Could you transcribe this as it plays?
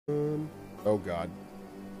Oh, God.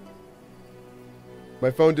 My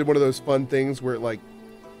phone did one of those fun things where it, like,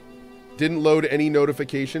 didn't load any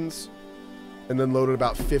notifications and then loaded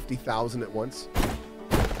about 50,000 at once.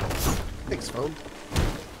 Thanks, phone.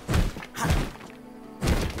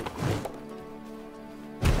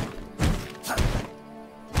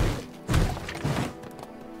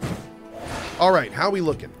 All right, how we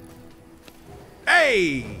looking?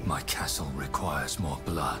 Hey! My castle requires more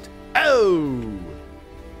blood. Oh!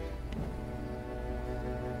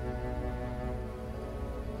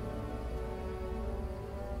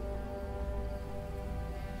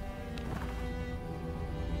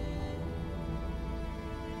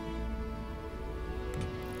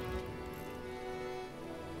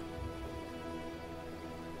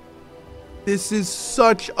 This is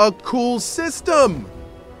such a cool system.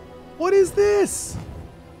 What is this?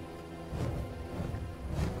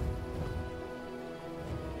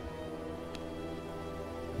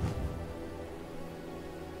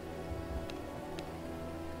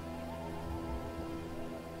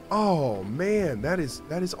 Oh man, that is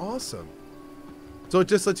awesome. So it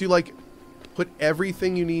just lets you like put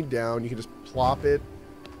everything you need down. You can just plop it.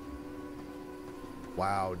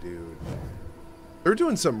 Wow, dude. They're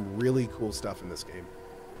doing some really cool stuff in this game.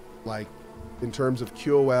 Like in terms of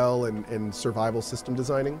QOL and survival system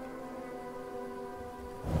designing.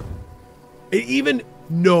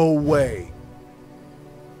 No way.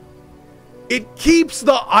 It keeps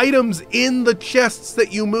the items in the chests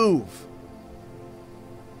that you move.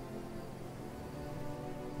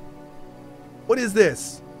 What is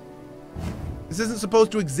this? This isn't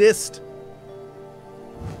supposed to exist.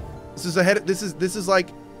 This is like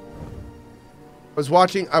I was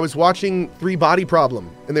watching 3 Body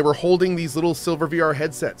Problem and they were holding these little silver VR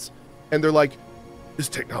headsets and they're like, this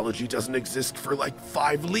technology doesn't exist for like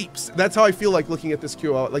 5 leaps. That's how I feel like looking at this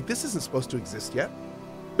QOL. Like, this isn't supposed to exist yet.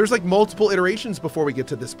 There's like multiple iterations before we get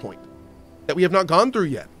to this point that we have not gone through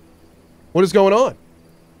yet. What is going on?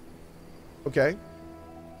 Okay.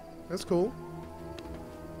 That's cool.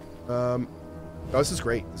 Oh, this is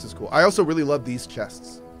great. This is cool. I also really love these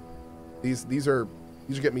chests. These are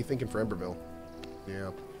getting me thinking for Emberville.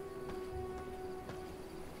 Yeah.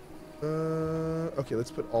 Okay,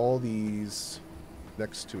 let's put all these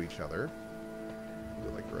next to each other.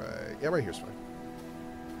 Like right. Yeah, right here's fine.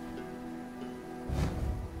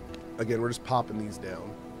 Again, we're just popping these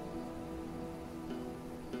down.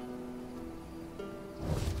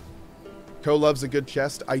 Cohh loves a good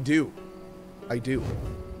chest. I do. I do.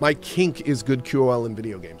 My kink is good QOL in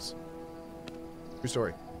video games. True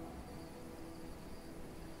story.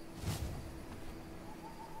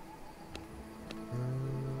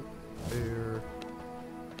 There.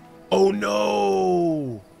 Oh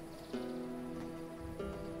no!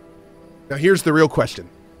 Now here's the real question.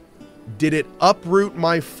 Did it uproot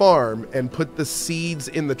my farm and put the seeds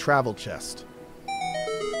in the travel chest?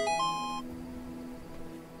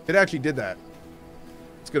 It actually did that.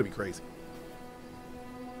 It's gonna be crazy.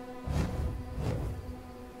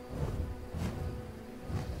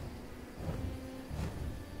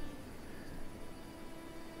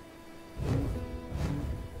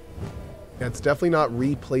 Yeah, it's definitely not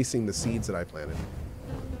replacing the seeds that I planted.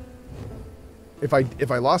 If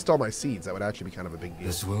I lost all my seeds, that would actually be kind of a big deal.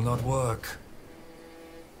 This will not work.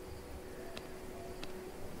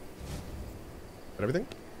 Got everything?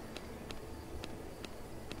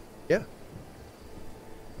 Yeah.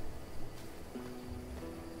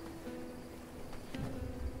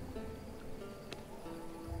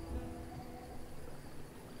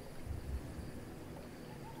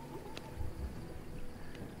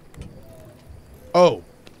 Oh.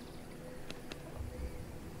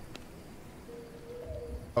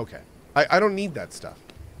 Okay. I don't need that stuff.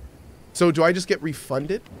 So do I just get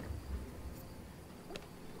refunded?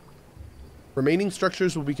 Remaining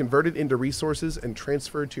structures will be converted into resources and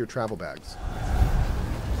transferred to your travel bags.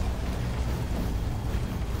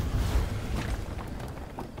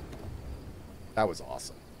 That was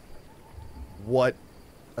awesome. What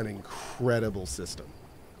an incredible system.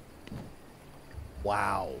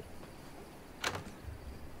 Wow.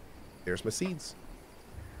 There's my seeds.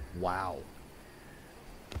 Wow.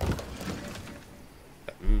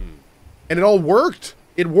 And it all worked.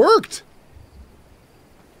 It worked.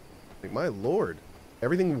 Like, my lord.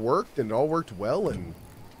 Everything worked and it all worked well and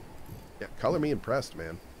yeah, color me impressed,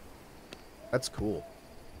 man. That's cool.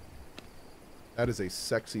 That is a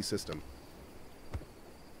sexy system.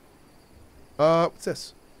 What's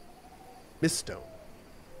this? Miststone.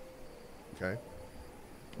 Okay.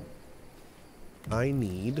 I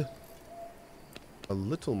need a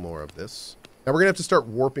little more of this. Now we're gonna have to start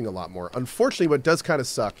warping a lot more. Unfortunately, what does kind of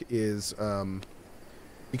suck is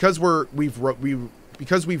because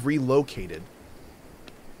we've relocated,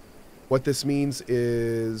 what this means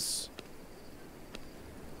is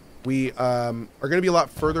we are going to be a lot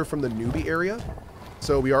further from the newbie area,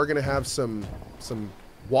 so we are going to have some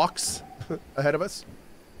walks ahead of us,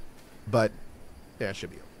 but yeah, it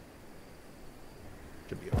should be okay.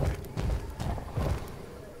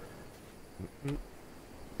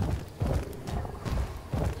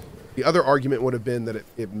 The other argument would have been that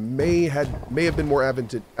it may have been more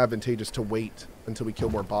advantageous to wait until we kill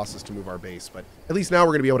more bosses to move our base, but at least now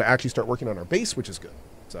we're going to be able to actually start working on our base, which is good.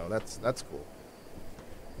 So that's cool.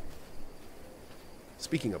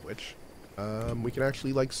 Speaking of which, we can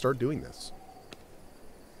actually like start doing this.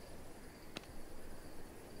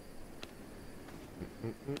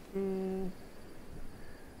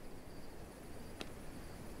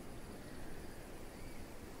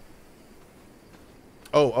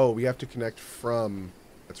 Oh, we have to connect from...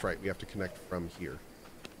 That's right, we have to connect from here.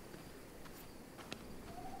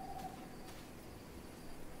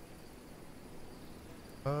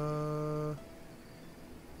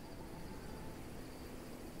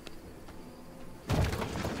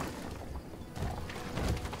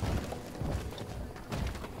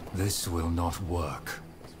 This will not work.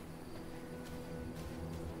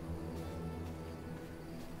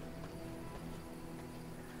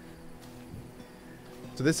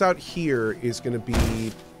 So this out here is going to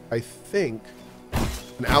be, I think,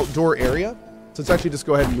 an outdoor area. So let's actually just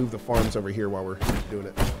go ahead and move the farms over here while we're doing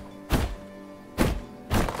it.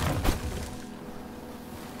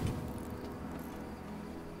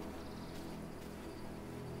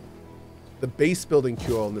 The base building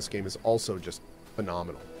QL in this game is also just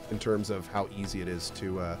phenomenal in terms of how easy it is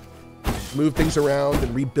to move things around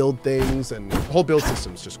and rebuild things, and the whole build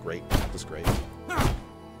system is just great. Just great.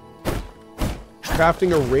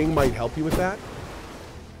 Crafting a ring might help you with that.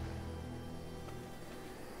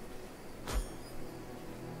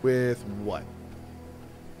 With what?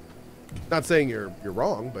 Not saying you're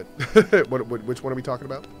wrong, but which one are we talking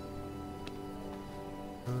about?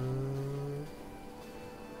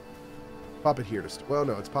 Pop it here to start. Well,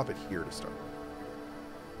 no, it's pop it here to start.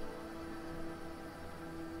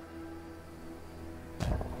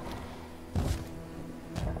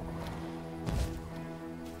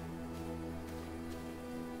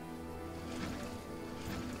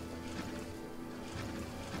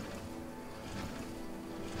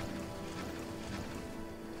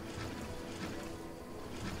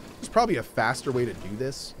 Probably a faster way to do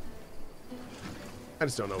this. I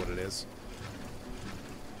just don't know what it is.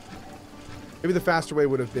 Maybe the faster way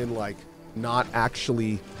would have been like not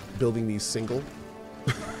actually building these single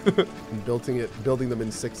and building them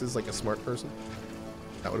in sixes like a smart person.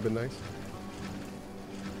 That would have been nice.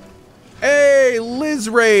 Hey, Liz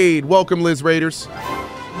Raid! Welcome, Liz Raiders.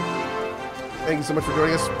 Thank you so much for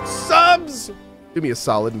joining us. Subs! Do me a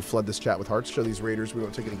solid and flood this chat with hearts. Show these Raiders we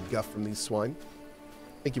don't take any guff from these swine.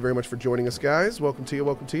 Thank you very much for joining us, guys. Welcome to you.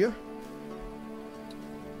 Welcome to you.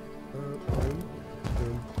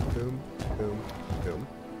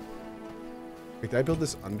 Wait, did I build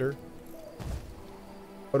this under?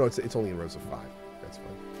 Oh no, it's only in rows of 5. That's fine.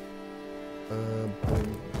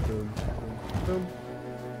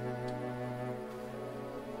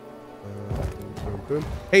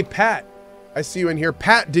 Hey Pat, I see you in here.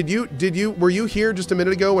 Pat, were you here just a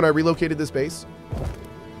minute ago when I relocated this base?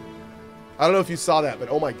 I don't know if you saw that, but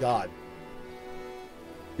oh my god.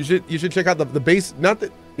 You should check out the base. Not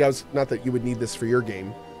that you would need this for your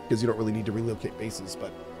game, because you don't really need to relocate bases,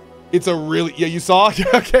 but it's a really, yeah, you saw?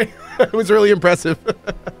 Okay. It was really impressive.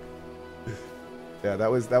 Yeah, that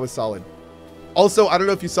was solid. Also, I don't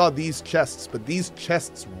know if you saw these chests, but these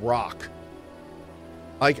chests rock.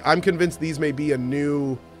 Like, I'm convinced these may be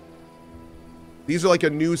these are like a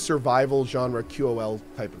new survival genre QOL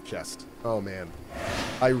type of chest. Oh man.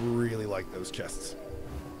 I really like those chests.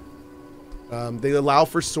 They allow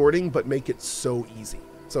for sorting, but make it so easy.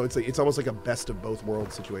 So it's almost like a best of both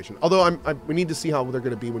worlds situation. Although we need to see how they're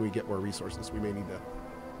going to be when we get more resources. We may need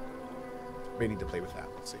to play with that.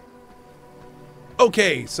 Let's see.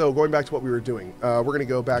 Okay, so going back to what we were doing, we're going to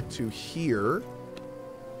go back to here.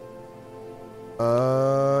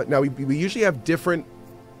 Now we usually have different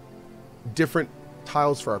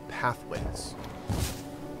tiles for our pathways.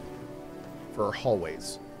 For our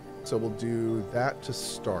hallways. So we'll do that to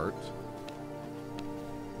start.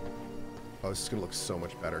 Oh, this is going to look so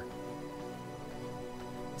much better.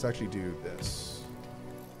 Let's actually do this.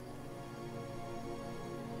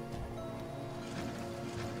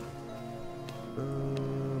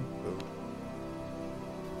 Boom.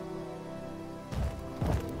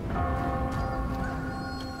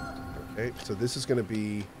 Okay, so this is going to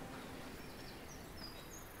be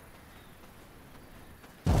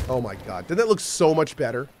Oh my god. Didn't that look so much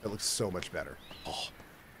better? It looks so much better. Oh.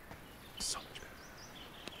 So much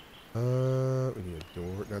better. We need a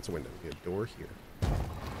door. That's a window. We need a door here.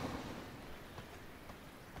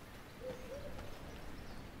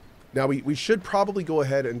 Now we should probably go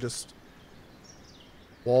ahead and just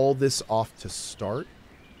wall this off to start.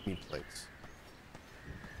 We need plates.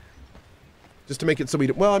 Just to make it so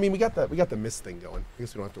we well, I mean we got the mist thing going. I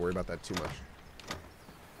guess we don't have to worry about that too much.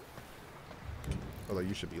 Although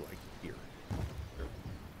you should be like here.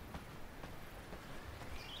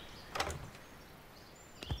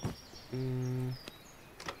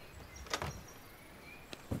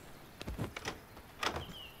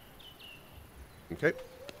 Okay.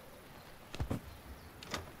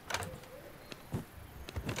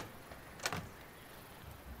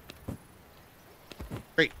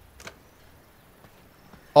 Great.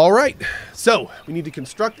 All right. So we need to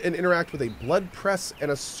construct and interact with a blood press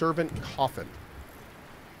and a servant coffin.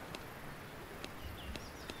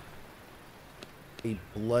 A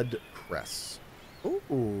blood press.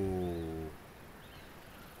 Ooh.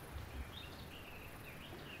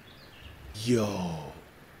 Yo.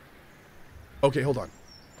 Okay, hold on.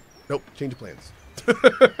 Nope, change of plans.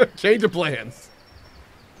 Change of plans.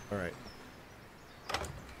 All right.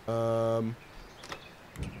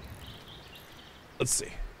 Let's see.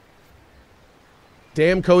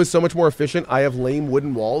 Damn, Cohh is so much more efficient. I have lame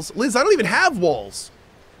wooden walls. Liz, I don't even have walls.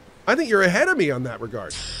 I think you're ahead of me on that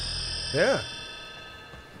regard. Yeah.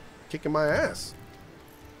 Kicking my ass.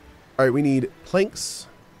 All right, we need planks.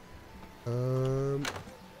 There's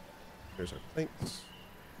our planks.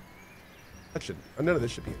 That should, none of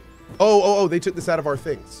this should be in. Oh, they took this out of our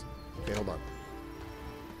things. Okay, hold on.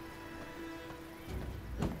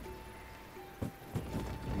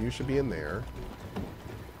 You should be in there.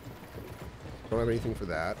 Don't have anything for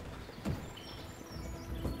that.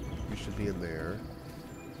 You should be in there.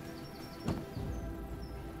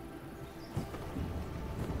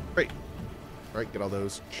 Great. All right, get all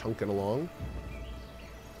those chunking along.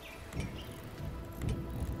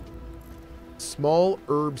 Small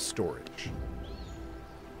herb storage.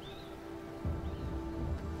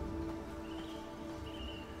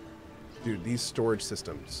 Dude, these storage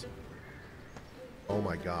systems. Oh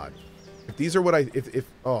my god. If these are what if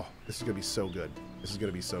oh, this is gonna be so good. This is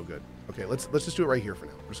gonna be so good. Okay, let's just do it right here for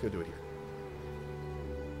now. We're just gonna do it here.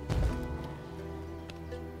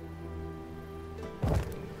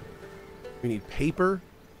 We need paper,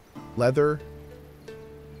 leather,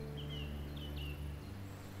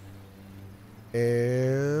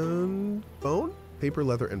 and bone? Paper,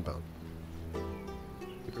 leather, and bone.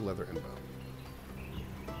 Paper, leather, and bone.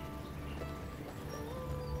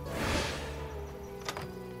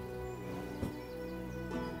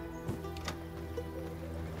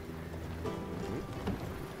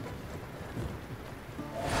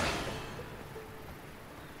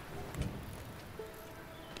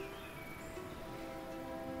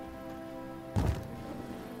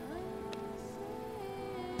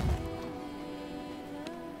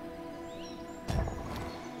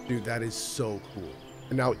 Dude, that is so cool.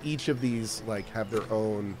 And now each of these like have their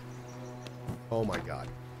own. Oh my god.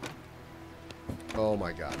 Oh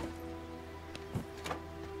my god.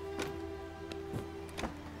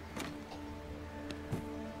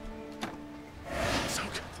 So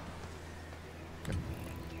good. Okay.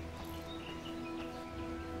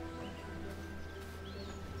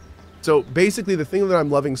 So basically the thing that I'm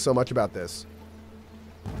loving so much about this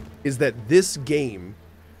is that this game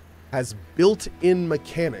has built-in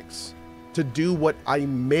mechanics to do what I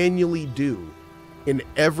manually do in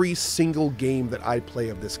every single game that I play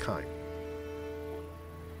of this kind.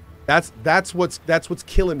 That's what's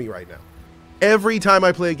killing me right now. Every time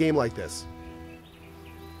I play a game like this,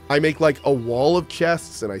 I make like a wall of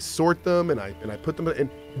chests and I sort them and I put them in.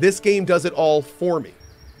 This game does it all for me.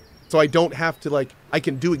 So I don't have to like, I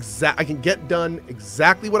can get done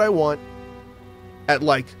exactly what I want at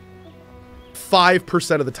like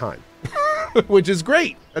 5% of the time, which is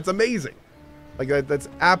great. That's amazing. Like that's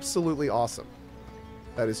absolutely awesome.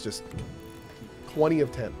 That is just 20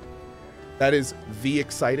 of 10. That is the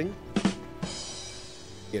exciting.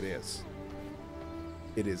 It is.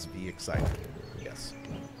 It is the exciting. Yes.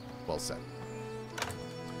 Well said.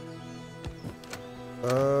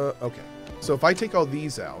 Okay. So if I take all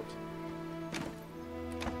these out,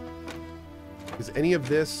 is any of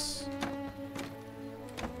this?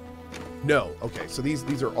 No. Okay. So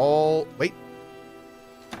these are all. Wait.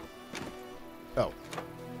 Oh.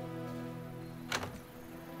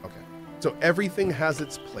 Okay. So everything has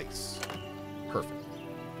its place. Perfect.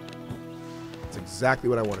 That's exactly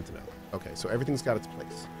what I wanted to know. Okay. So everything's got its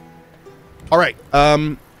place. All right.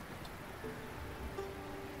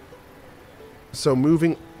 So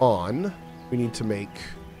moving on, we need to make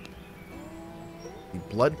the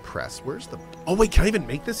blood press. Where's the... Oh, wait, can I even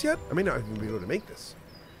make this yet? I may not even be able to make this.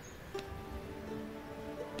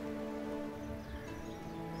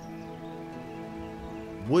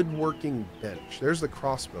 Woodworking bench. There's the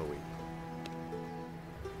crossbowing.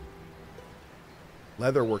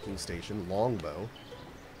 Leather working station. Longbow.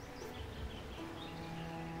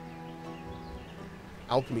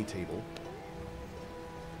 Alchemy table.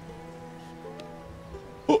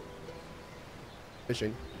 Oh!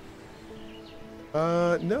 Fishing.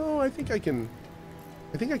 No, I think I can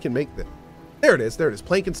make that. There it is. There it is.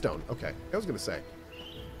 Plank and stone. Okay. I was going to say.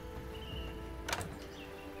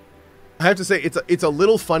 I have to say, it's a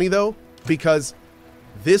little funny, though, because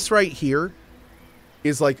this right here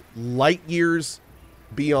is like light years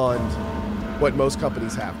beyond what most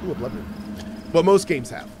companies have. Ooh, a blood moon. What most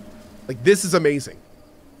games have. Like, this is amazing.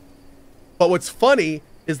 But what's funny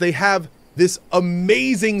is they have this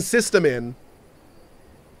amazing system in,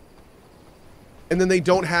 and then they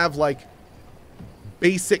don't have, like,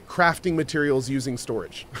 basic crafting materials using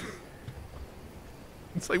storage.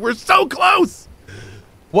 It's like, we're so close!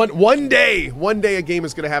 One day a game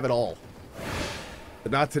is going to have it all.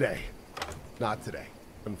 But not today. Not today,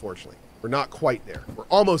 unfortunately. We're not quite there. We're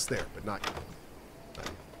almost there, but not yet. Not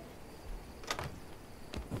yet.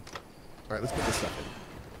 All right, let's put this stuff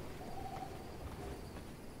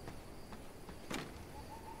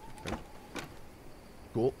in. Okay.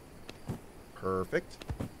 Cool. Perfect.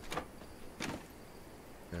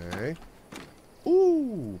 Okay.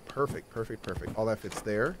 Ooh, perfect, perfect, perfect. All that fits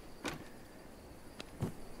there.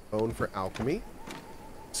 Bone for alchemy.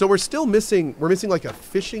 So we're still missing, like a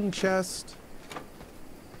fishing chest.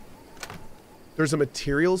 There's a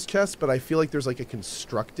materials chest, but I feel like there's like a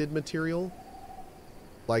constructed material.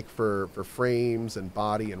 Like for frames and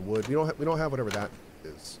body and wood. We don't have whatever that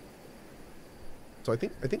is. So I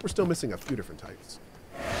think we're still missing a few different types.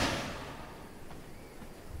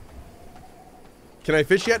 Can I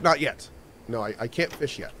fish yet? Not yet. No, I can't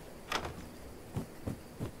fish yet.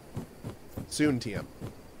 Soon, TM.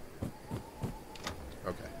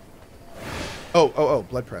 Oh,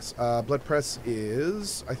 blood press. Blood press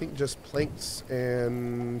is, I think, just planks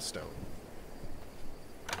and stone.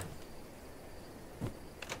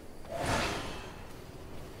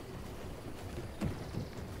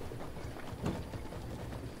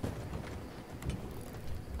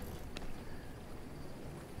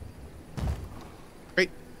 Great.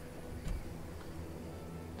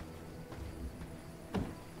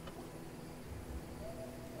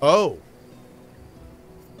 Oh.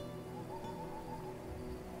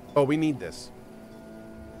 Oh, we need this.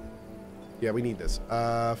 Yeah, we need this.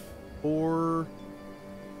 4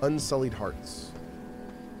 unsullied hearts.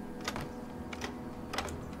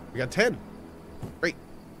 We got 10. Great.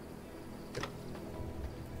 Okay.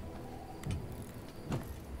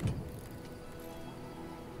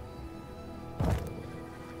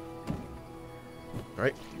 All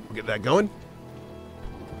right, we'll get that going.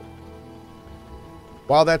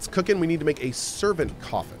 While that's cooking, we need to make a servant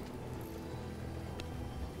coffin.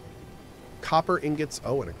 Copper ingots.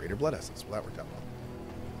 Oh, and a greater blood essence. Well, that worked out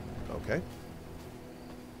well. Okay.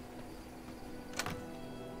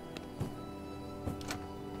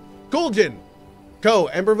 Golden. Go.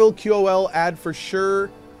 Emberville QOL ad for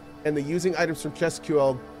sure. And the using items from chest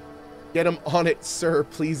QL. Get them on it, sir.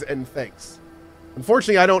 Please and thanks.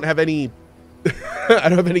 Unfortunately, I don't have any I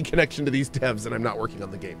don't have any connection to these devs, and I'm not working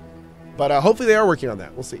on the game. But hopefully they are working on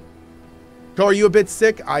that. We'll see. Go, are you a bit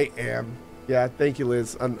sick? I am. Yeah, thank you,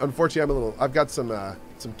 Liz. Unfortunately, I've got some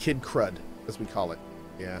kid crud, as we call it.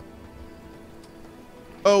 Yeah.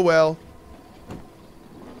 Oh, well.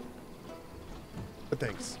 But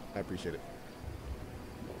thanks. I appreciate it.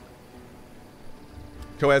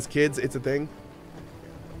 Cohh has kids. It's a thing.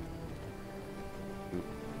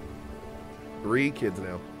 3 kids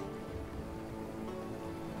now.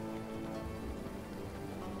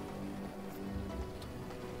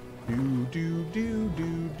 Do.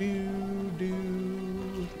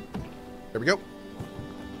 There we go.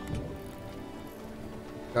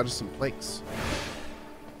 Now just some planks.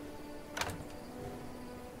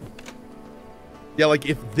 Yeah, like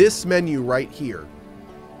if this menu right here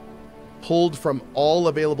pulled from all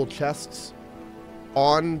available chests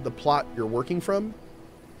on the plot you're working from,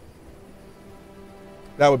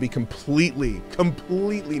 that would be completely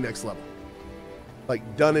next level.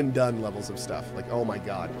 Like done and done levels of stuff. Like, oh my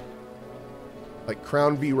god. Like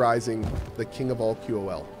Crown V Rising, the king of all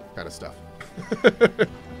QOL kind of stuff.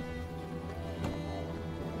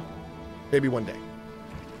 Maybe one day.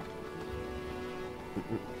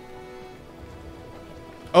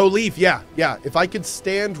 Oh, Leaf, yeah. If I could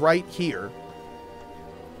stand right here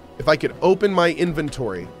if I could open my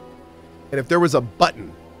inventory, and if there was a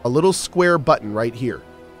button, a little square button right here,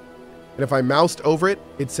 and if I moused over it,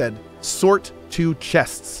 it said sort to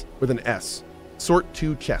chests with an S. Sort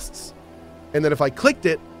to chests. And then if I clicked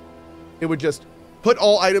it, it would just put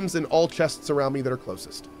all items in all chests around me that are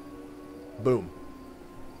closest. Boom.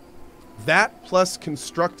 That plus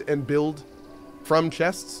construct and build from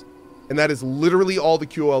chests, and that is literally all the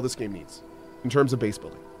QOL this game needs in terms of base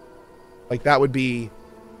building. Like, that would be...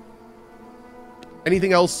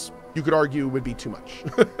 anything else you could argue would be too much.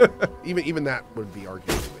 even that would be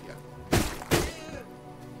arguable, but yeah.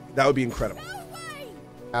 That would be incredible.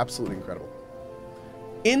 Absolutely incredible.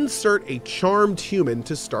 Insert a charmed human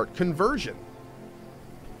to start conversion.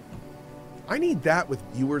 I need that with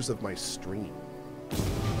viewers of my stream.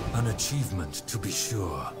 An achievement, to be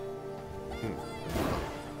sure.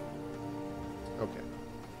 Okay.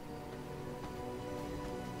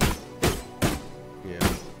 Yeah.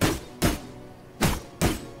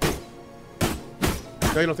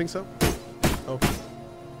 No, you don't think so? Okay.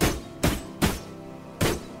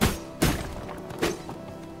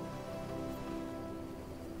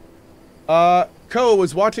 Cohh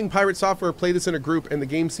was watching Pirate Software play this in a group, and the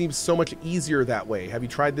game seems so much easier that way. Have you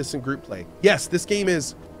tried this in group play? Yes, this game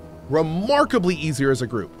is remarkably easier as a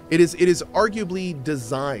group. It is arguably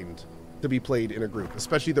designed to be played in a group,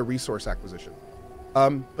 especially the resource acquisition.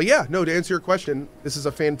 But yeah, no, to answer your question, this is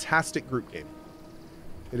a fantastic group game.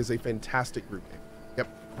 It is a fantastic group game. Yep.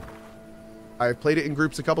 I've played it in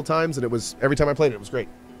groups a couple times, and every time I played it, it was great.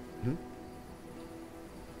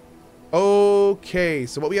 Okay,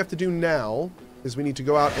 so what we have to do now is we need to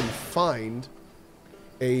go out and find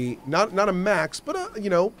a, not a max, but a, you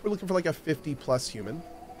know, we're looking for like a 50 plus human.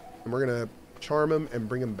 And we're going to charm him and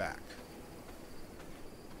bring him back.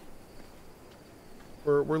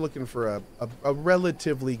 We're looking for a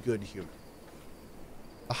relatively good human.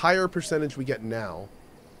 The higher percentage we get now,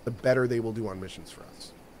 the better they will do on missions for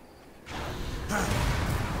us.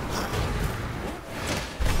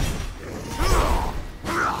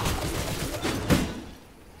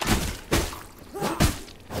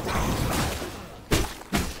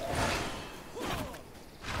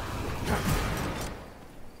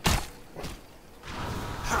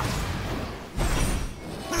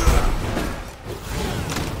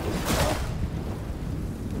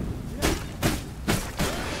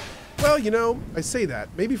 Well, you know, I say that.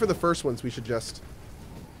 Maybe for the first ones, we should just,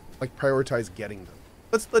 like, prioritize getting them.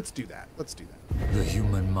 Let's do that. Let's do that. The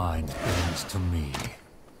human mind belongs to me.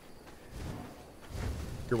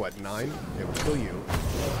 You're what, 9? Okay, we'll kill you.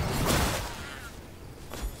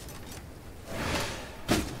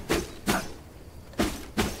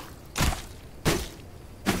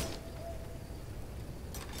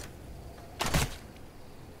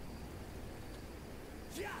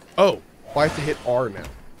 Oh, I have to hit R now.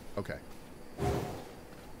 Okay.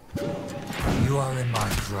 You are in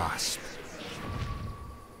my grasp.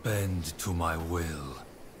 Bend to my will.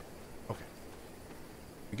 Okay.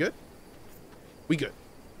 We good? We good.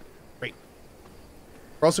 Great.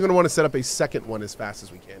 We're also going to want to set up a second one as fast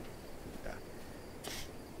as we can. Yeah.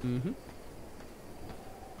 Mm-hmm.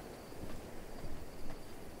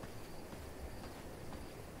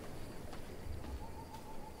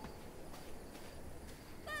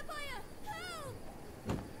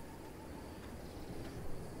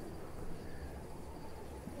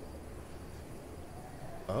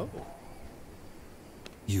 Oh.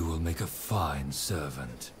 You will make a fine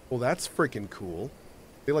servant. Well, that's freaking cool.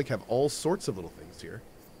 They like have all sorts of little things here.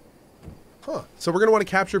 Huh. So we're going to want to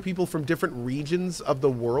capture people from different regions of the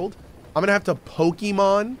world. I'm going to have to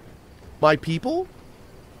Pokemon my people?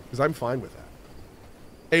 Because I'm fine with that.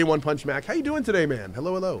 Hey, One Punch Mac. How you doing today, man?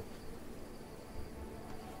 Hello, hello.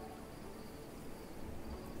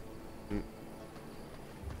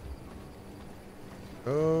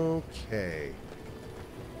 Okay.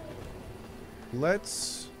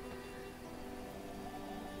 Let's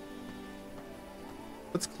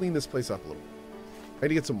clean this place up a little. I need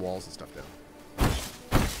to get some walls and stuff down.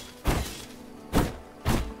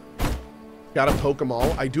 Gotta poke them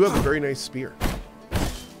all. I do have a very nice spear.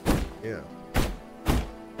 Yeah.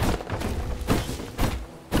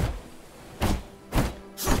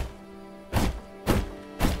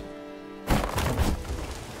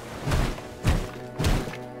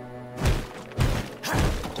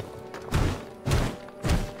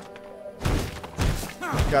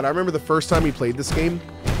 God, I remember the first time we played this game,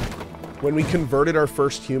 when we converted our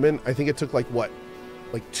first human, I think it took like, what,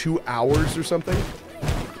 like 2 hours or something?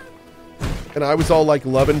 And I was all like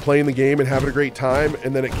loving playing the game and having a great time,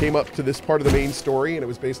 and then it came up to this part of the main story, and it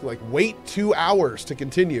was basically like, wait 2 hours to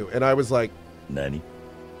continue. And I was like, Nani?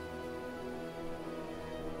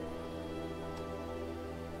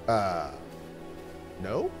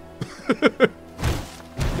 No?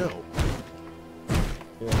 No.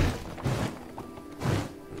 Yeah.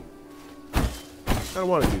 I don't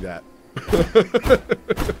want to do that.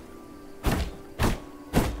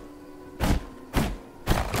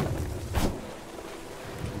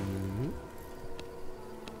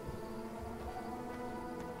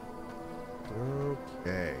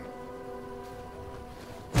 Okay.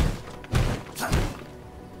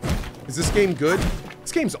 Is this game good?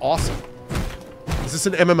 This game's awesome. Is this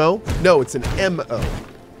an MMO? No, it's an MO.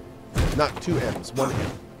 Not two M's, one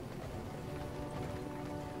M.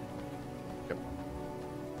 Yep.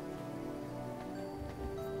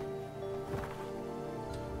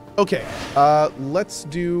 Okay, let's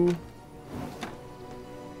do...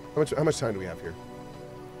 How much time do we have here?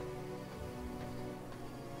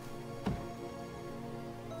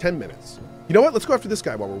 10 minutes. You know what? Let's go after this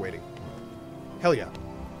guy while we're waiting. Hell yeah.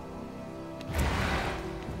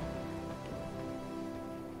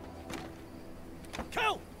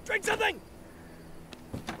 Cohh, drink something!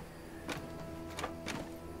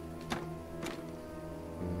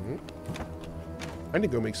 I need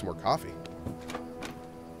to go make some more coffee.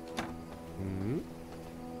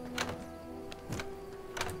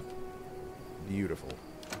 Beautiful.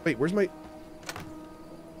 Wait, where's my...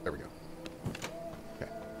 There we go. Okay.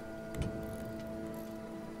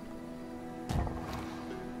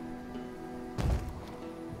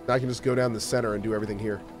 Now I can just go down the center and do everything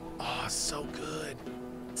here. Oh, so good.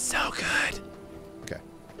 So good. Okay.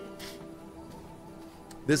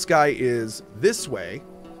 This guy is this way.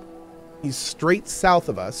 He's straight south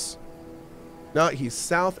of us. No, he's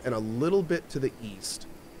south and a little bit to the east.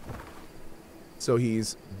 So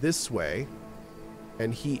he's this way.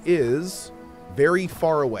 And he is very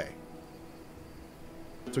far away.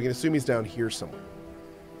 So we can assume he's down here somewhere.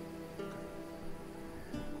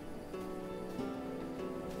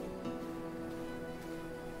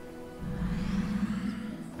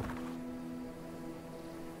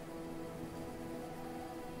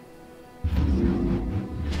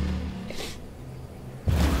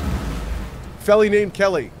 Felly named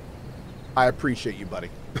Kelly. I appreciate you, buddy.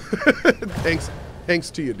 Thanks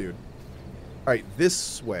to you, dude. All right,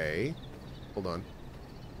 this way. Hold on.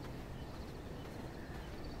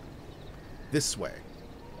 This way.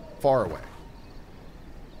 Far away.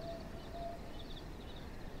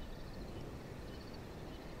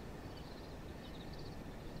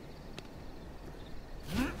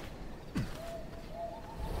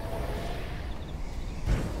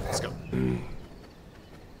 Let's go.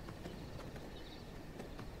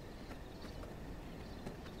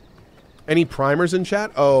 Any primers in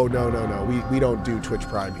chat? Oh, no. We don't do Twitch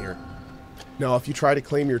Prime here. No, if you try to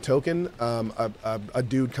claim your token, a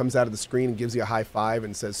dude comes out of the screen and gives you a high five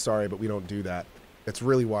and says, sorry, but we don't do that. It's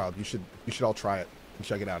really wild. You should all try it and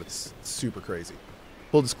check it out. It's super crazy.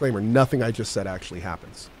 Full disclaimer, nothing I just said actually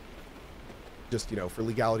happens. Just, you know, for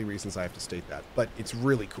legality reasons, I have to state that. But it's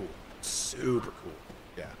really cool. Super cool.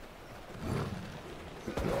 Yeah.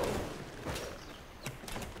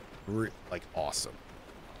 Like, awesome.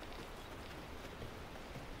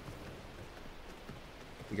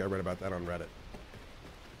 I think I read about that on Reddit.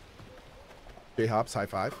 J Hops, high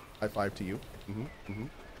five. High five to you.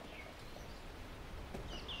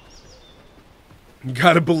 You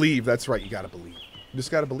gotta believe. That's right. You gotta believe. You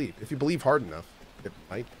just gotta believe. If you believe hard enough, it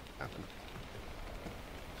might happen.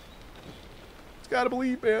 Just gotta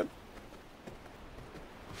believe, man.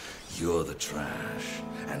 You're the trash,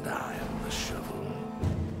 and I am the shovel.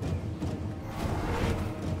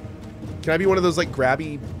 Can I be one of those, like,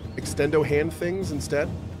 grabby extendo hand things instead?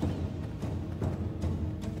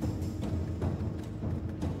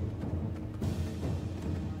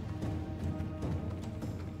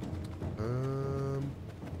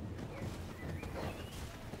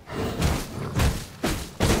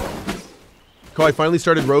 Cohh, I finally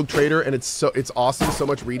started Rogue Trader, and it's awesome. So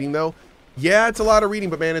much reading, though. Yeah, it's a lot of reading,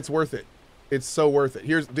 but man, it's worth it. It's so worth it.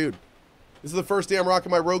 Here's, dude, this is the first day I'm rocking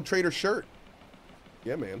my Rogue Trader shirt.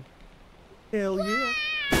 Yeah, man. Hell yeah.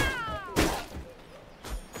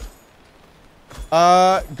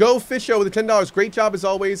 Go Fisho with the $10. Great job as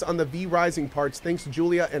always on the V Rising parts. Thanks to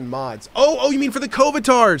Julia and mods. Oh, you mean for the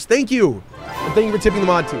Cohvatars. Thank you. And thank you for tipping the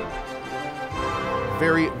mod team.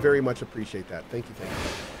 Very, very much appreciate that. Thank you.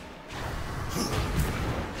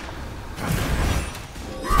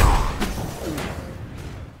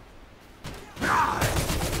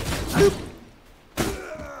 Boop.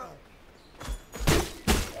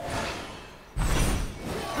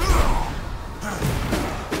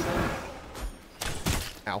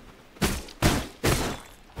 Ow.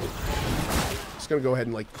 Just gonna go ahead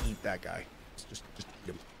and like eat that guy. Just eat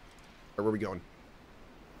him. Where are we going?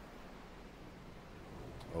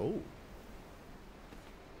 Oh.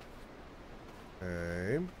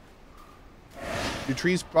 Okay. Do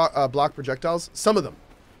trees block projectiles? Some of them.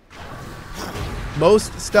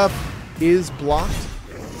 Most stuff is blocked,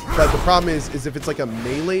 but the problem is if it's like a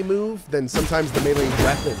melee move, then sometimes the melee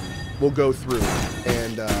weapon will go through,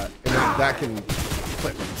 and that can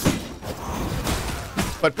clip.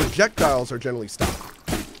 But projectiles are generally stopped.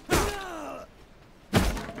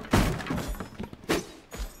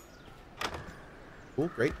 Cool,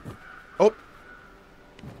 great. Oh!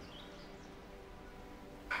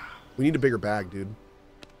 We need a bigger bag, dude.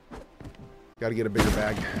 Gotta get a bigger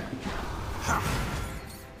bag.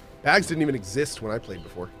 Bags didn't even exist when I played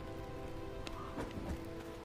before.